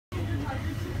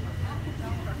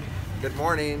Good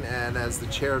morning, and as the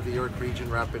chair of the York Region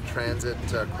Rapid Transit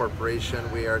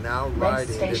Corporation, we are now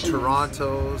riding the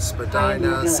Toronto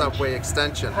Spadina subway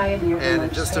extension. And in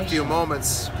just a few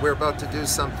moments, we're about to do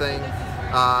something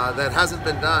that hasn't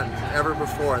been done ever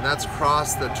before, and that's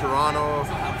cross the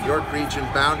Toronto-York Region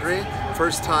boundary.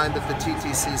 First time that the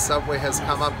TTC subway has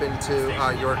come up into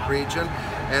York Region.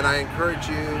 And I encourage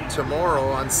you tomorrow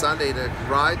on Sunday to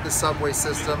ride the subway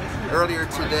system. Earlier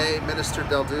today, Minister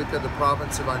Del Duca of the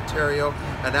province of Ontario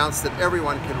announced that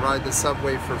everyone can ride the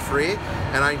subway for free.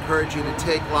 And I encourage you to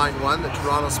take Line 1, the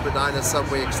Toronto Spadina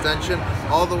subway extension,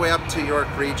 all the way up to York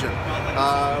Region.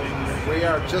 We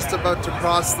are just about to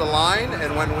cross the line,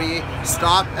 and when we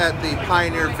stop at the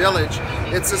Pioneer Village,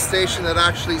 it's a station that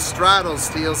actually straddles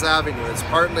Steeles Avenue. It's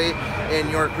partly in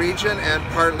York Region and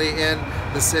partly in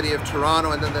the city of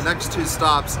Toronto, and then the next two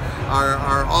stops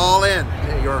are all in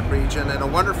York Region, and a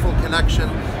wonderful connection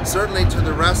certainly to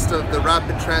the rest of the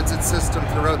rapid transit system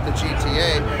throughout the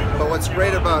GTA. But what's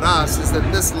great about us is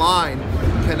that this line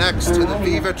connects to the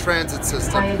Viva transit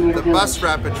system, the bus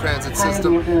rapid transit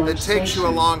system that takes you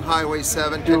along Highway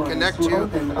 7, can connect you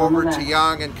over to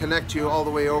Yonge and connect you all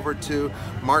the way over to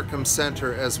Markham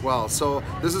Centre as well. So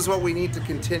this is what we need to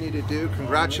continue to do.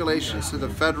 Congratulations to the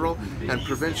federal and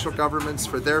provincial governments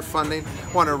for their funding.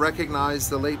 I want to recognize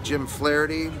the late Jim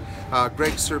Flaherty,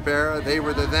 Greg Cerbera. They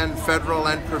were the then federal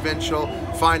and provincial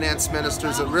finance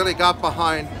ministers that really got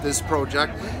behind this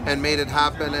project and made it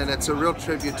happen, and it's a real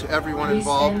tribute to everyone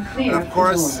involved. And of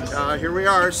course, here we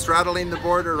are straddling the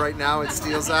border right now at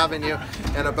Steeles Avenue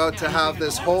and about to have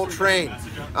this whole train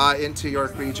into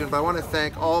York Region. But I want to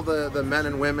thank all the men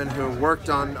and women who worked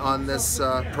on this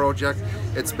project.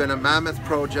 It's been a mammoth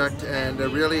project, and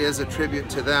it really is a tribute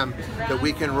to them that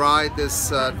we can ride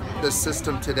this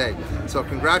system today. So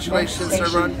congratulations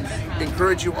everyone.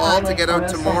 Encourage you all to get out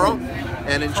tomorrow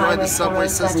and enjoy the subway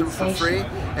system for free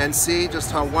and see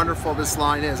just how wonderful this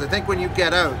line is. I think when you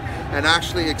get out and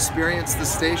actually experience the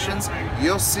stations,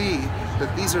 you'll see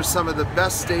that these are some of the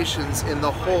best stations in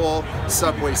the whole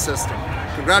subway system.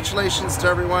 Congratulations to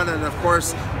everyone, and of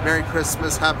course, Merry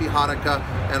Christmas, Happy Hanukkah,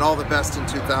 and all the best in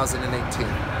 2018.